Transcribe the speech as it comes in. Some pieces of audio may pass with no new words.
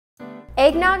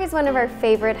Eggnog is one of our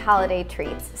favorite holiday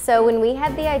treats, so when we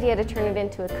had the idea to turn it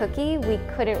into a cookie, we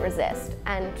couldn't resist.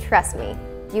 And trust me,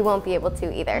 you won't be able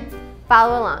to either.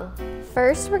 Follow along.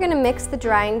 First, we're gonna mix the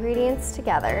dry ingredients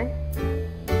together.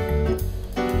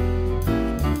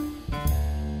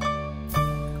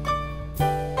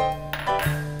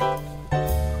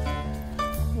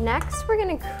 Next, we're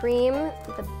gonna cream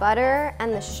the butter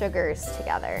and the sugars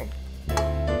together.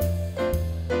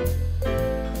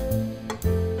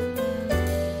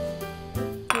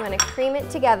 You wanna cream it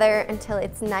together until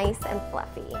it's nice and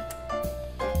fluffy.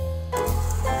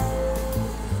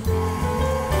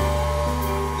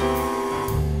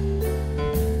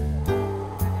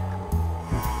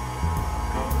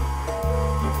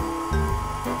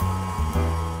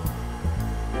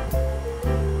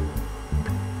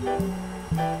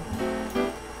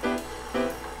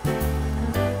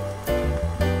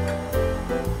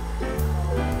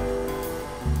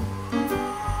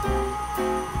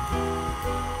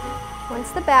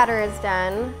 Once the batter is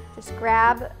done, just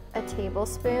grab a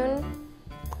tablespoon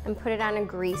and put it on a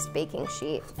greased baking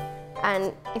sheet.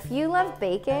 And if you love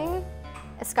baking,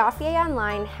 Escoffier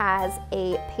Online has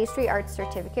a pastry arts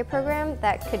certificate program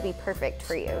that could be perfect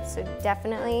for you. So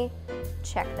definitely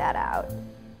check that out.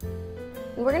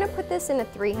 And we're gonna put this in a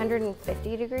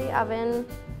 350-degree oven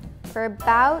for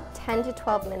about 10 to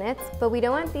 12 minutes, but we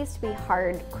don't want these to be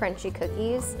hard, crunchy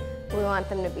cookies. We want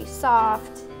them to be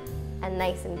soft and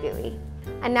nice and gooey.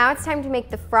 And now it's time to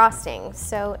make the frosting.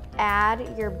 So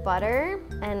add your butter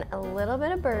and a little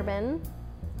bit of bourbon,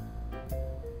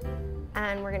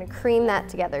 and we're gonna cream that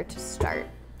together to start.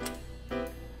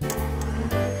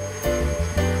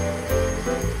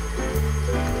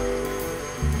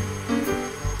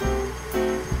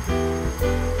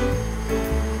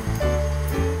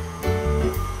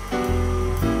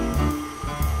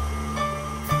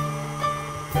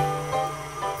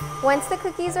 Once the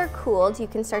cookies are cooled, you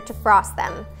can start to frost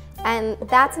them. And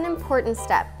that's an important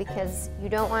step because you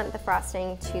don't want the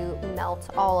frosting to melt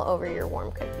all over your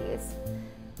warm cookies.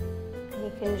 And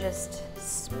you can just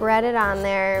spread it on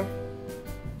there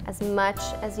as much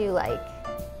as you like.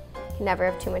 You can never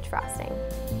have too much frosting.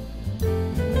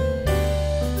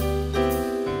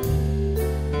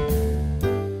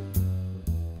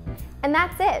 And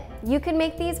that's it. You can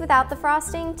make these without the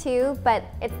frosting too, but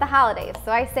it's the holidays,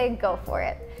 so I say go for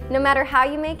it. No matter how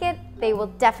you make it, they will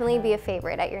definitely be a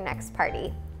favorite at your next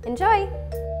party. Enjoy!